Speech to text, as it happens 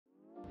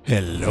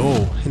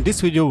Hello, in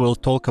this video we'll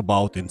talk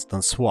about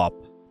instance swap.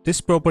 This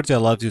property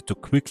allows you to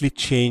quickly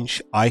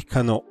change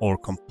icon or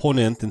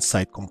component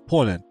inside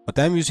component, but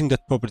I'm using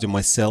that property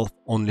myself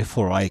only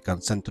for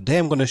icons, and today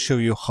I'm going to show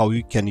you how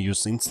you can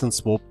use instance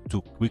swap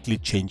to quickly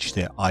change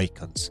the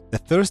icons. The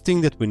first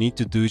thing that we need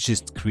to do is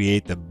just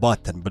create a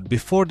button, but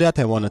before that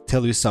I want to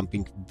tell you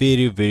something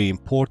very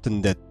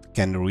important that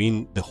can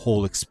ruin the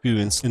whole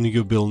experience and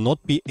you will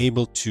not be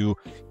able to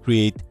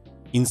create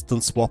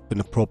instance swap in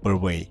a proper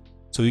way.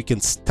 So you can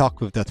stuck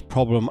with that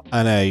problem,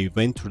 and I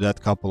went through that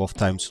couple of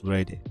times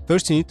already.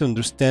 First, you need to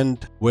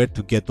understand where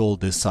to get all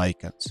these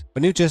icons.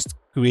 When you just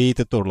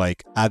created or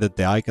added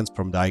the icons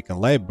from the icon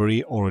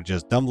library or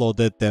just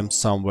downloaded them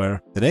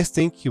somewhere, the next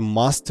thing you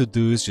must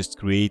do is just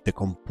create a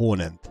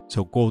component.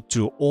 So go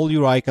to all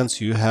your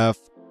icons you have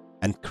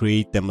and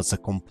create them as a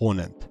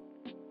component.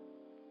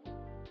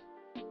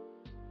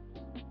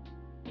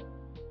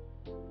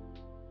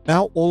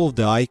 Now all of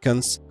the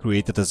icons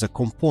created as a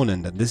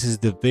component, and this is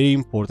the very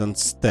important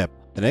step.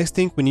 The next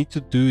thing we need to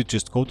do is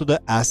just go to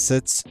the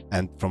assets,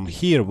 and from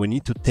here we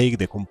need to take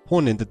the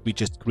component that we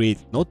just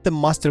created, not the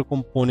master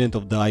component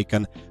of the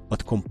icon,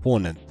 but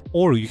component,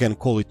 or you can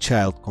call it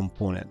child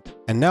component.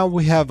 And now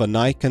we have an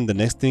icon. The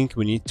next thing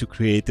we need to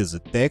create is a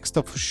text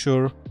for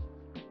sure.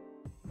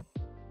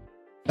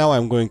 Now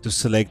I'm going to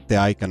select the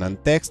icon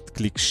and text,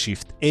 click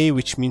Shift A,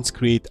 which means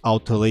create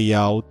auto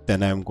layout.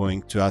 Then I'm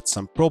going to add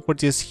some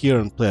properties here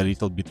and play a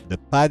little bit with the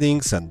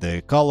paddings and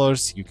the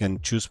colors. You can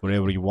choose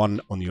wherever you want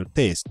on your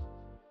taste.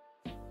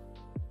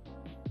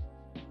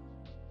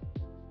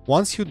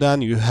 Once you're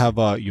done, you have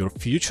your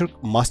future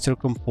master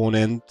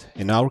component.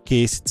 In our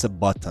case, it's a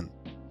button.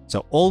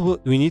 So all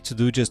we need to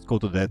do is just go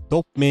to the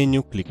top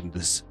menu, click on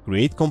this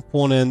create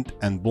component,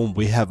 and boom,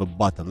 we have a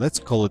button. Let's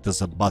call it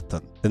as a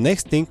button. The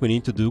next thing we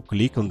need to do,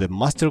 click on the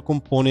master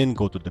component,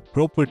 go to the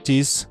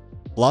properties,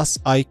 plus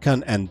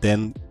icon, and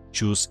then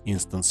choose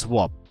instance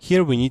swap.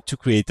 Here we need to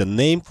create a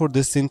name for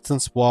this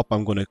instance swap.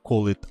 I'm going to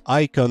call it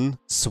icon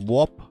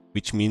swap,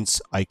 which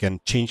means I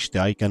can change the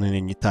icon in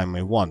any time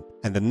I want.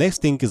 And the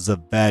next thing is a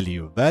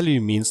value.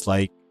 Value means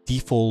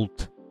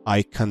default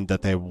icon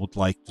that I would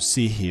like to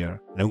see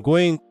here. And I'm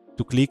going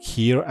to click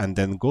here and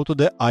then go to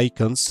the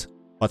icons,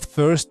 but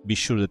first be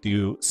sure that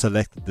you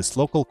selected this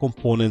local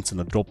components in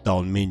a drop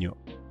down menu.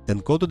 Then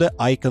go to the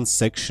icons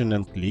section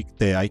and click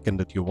the icon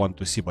that you want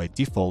to see by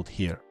default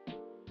here.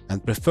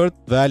 And preferred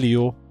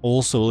value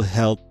also will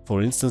help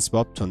for instance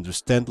swap to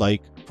understand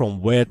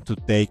from where to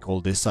take all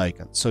these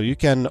icons. So you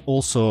can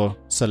also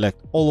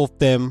select all of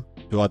them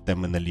to add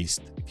them in a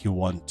list if you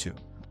want to,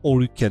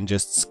 or you can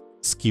just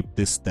skip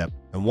this step.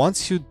 And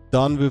once you're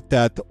done with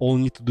that, all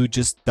you need to do is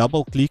just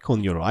double click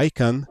on your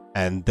icon,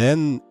 and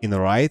then in the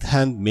right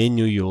hand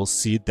menu you'll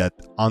see that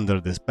under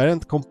this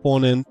parent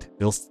component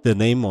you'll see the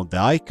name of the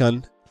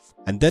icon,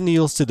 and then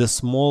you'll see the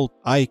small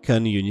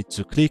icon you need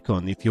to click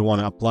on if you want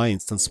to apply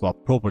instance swap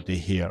property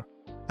here,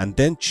 and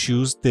then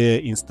choose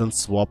the instance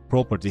swap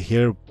property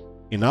here.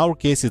 In our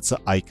case, it's an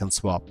icon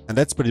swap, and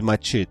that's pretty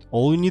much it.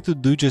 All you need to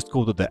do is just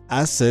go to the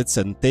assets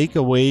and take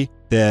away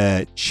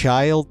the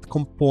child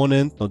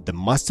component, not the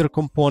master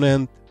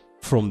component,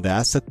 from the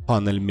asset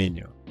panel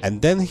menu.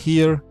 And then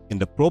here in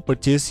the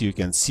properties, you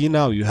can see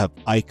now you have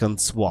icon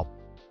swap.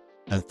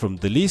 And from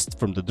the list,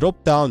 from the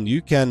drop down,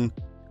 you can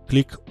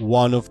click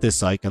one of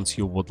these icons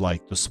you would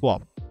like to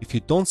swap. If you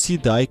don't see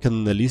the icon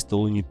in the list,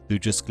 all you need to do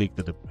is just click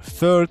to the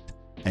preferred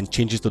and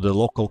change it to the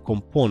local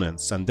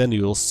components, and then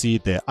you will see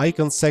the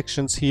icon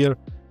sections here,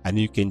 and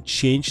you can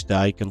change the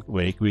icon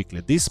very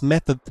quickly. This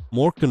method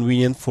more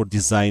convenient for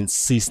design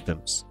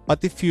systems,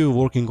 but if you're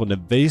working on a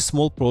very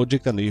small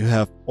project and you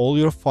have all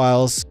your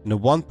files in a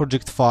one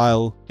project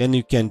file, then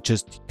you can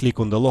just click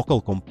on the local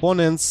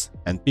components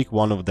and pick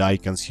one of the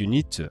icons you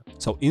need to.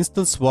 So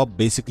instance swap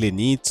basically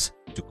needs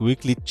to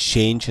quickly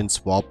change and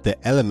swap the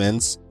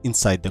elements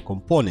inside the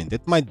component.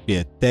 It might be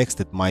a text,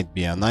 it might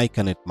be an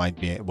icon, it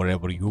might be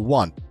wherever you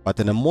want. But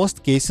in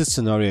most cases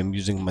scenario, I'm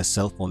using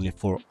myself only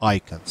for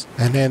icons.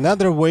 And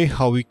another way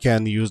how we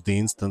can use the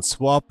instance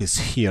swap is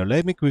here.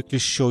 Let me quickly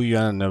show you,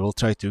 and I will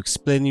try to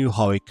explain you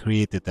how I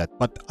created that.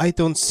 But I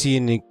don't see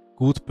any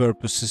good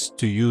purposes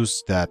to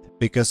use that,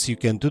 because you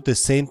can do the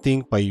same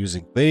thing by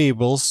using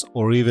variables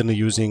or even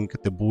using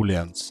the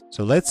booleans.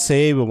 So let's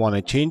say we want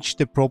to change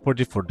the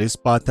property for this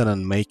button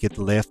and make it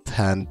left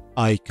hand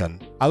icon.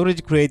 I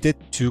already created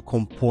two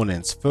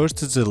components.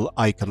 First is the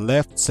icon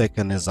left,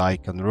 second is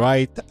icon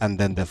right, and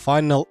then the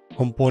final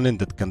component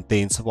that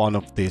contains one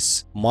of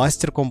these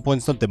master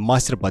components, not the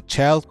master but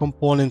child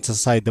components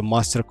inside the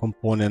master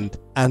component,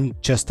 and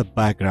just a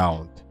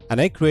background. And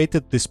I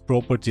created this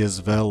property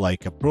as well,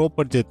 like a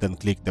property, then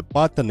click the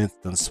button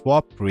instance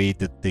swap,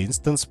 created the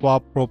instance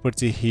swap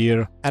property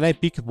here, and I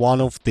picked one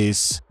of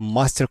these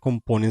master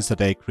components that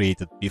I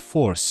created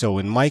before. So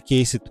in my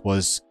case, it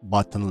was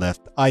button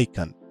left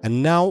icon.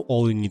 And now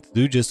all you need to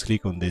do is just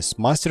click on this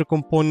master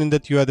component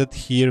that you added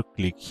here,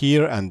 click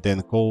here, and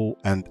then go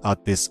and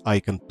add this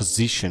icon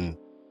position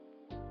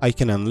I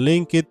can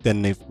unlink it.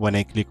 Then when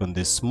I click on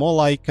this small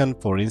icon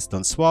for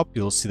instance swap,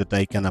 you'll see that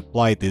I can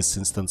apply this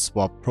instance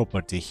swap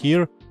property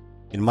here.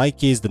 In my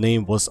case, the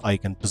name was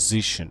icon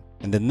position.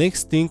 And the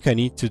next thing I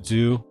need to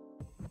do,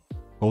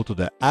 go to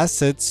the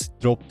assets,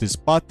 drop this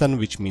button,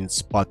 which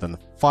means button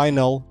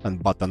final,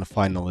 and button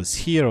final is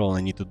here. All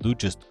I need to do,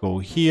 just go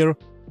here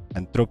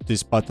and drop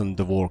this button in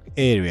the work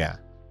area.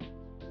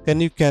 Then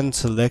you can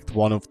select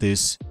one of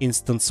these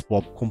instance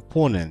swap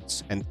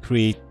components and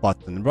create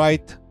button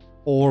right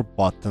or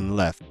button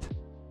left.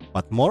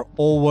 But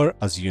moreover,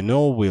 as you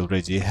know, we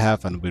already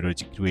have and we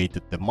already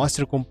created the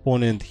master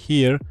component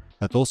here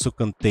that also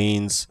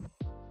contains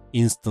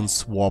instance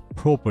swap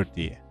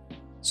property.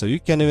 So you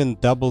can even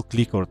double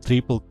click or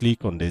triple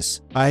click on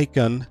this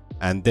icon,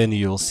 and then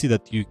you'll see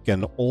that you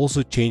can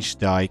also change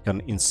the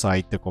icon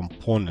inside the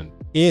component.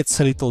 It's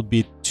a little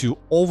bit too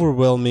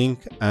overwhelming,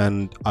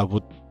 and I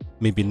would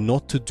maybe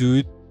not to do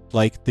it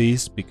like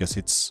this because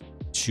it's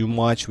too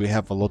much. We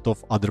have a lot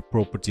of other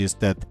properties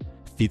that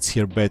fits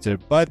here better,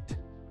 but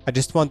I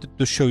just wanted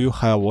to show you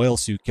how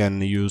else you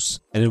can use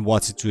and in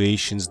what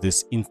situations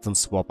this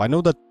instance swap. I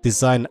know that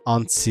design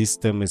ant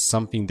system is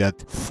something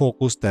that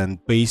focused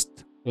and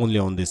based only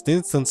on this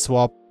instance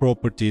swap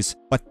properties,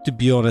 but to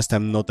be honest,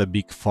 I'm not a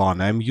big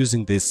fan. I'm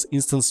using this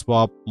instance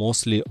swap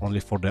mostly only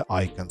for the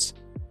icons.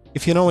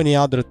 If you know any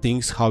other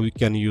things how you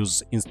can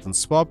use instance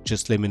swap,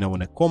 just let me know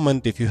in a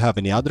comment. If you have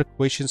any other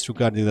questions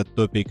regarding that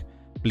topic,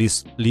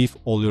 please leave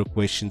all your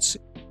questions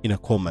in a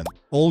comment.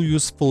 All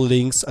useful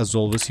links, as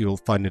always, you will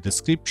find in the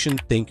description.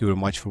 Thank you very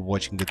much for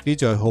watching that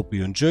video. I hope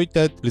you enjoyed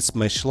that. Please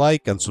smash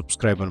like and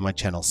subscribe on my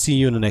channel. See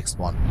you in the next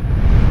one.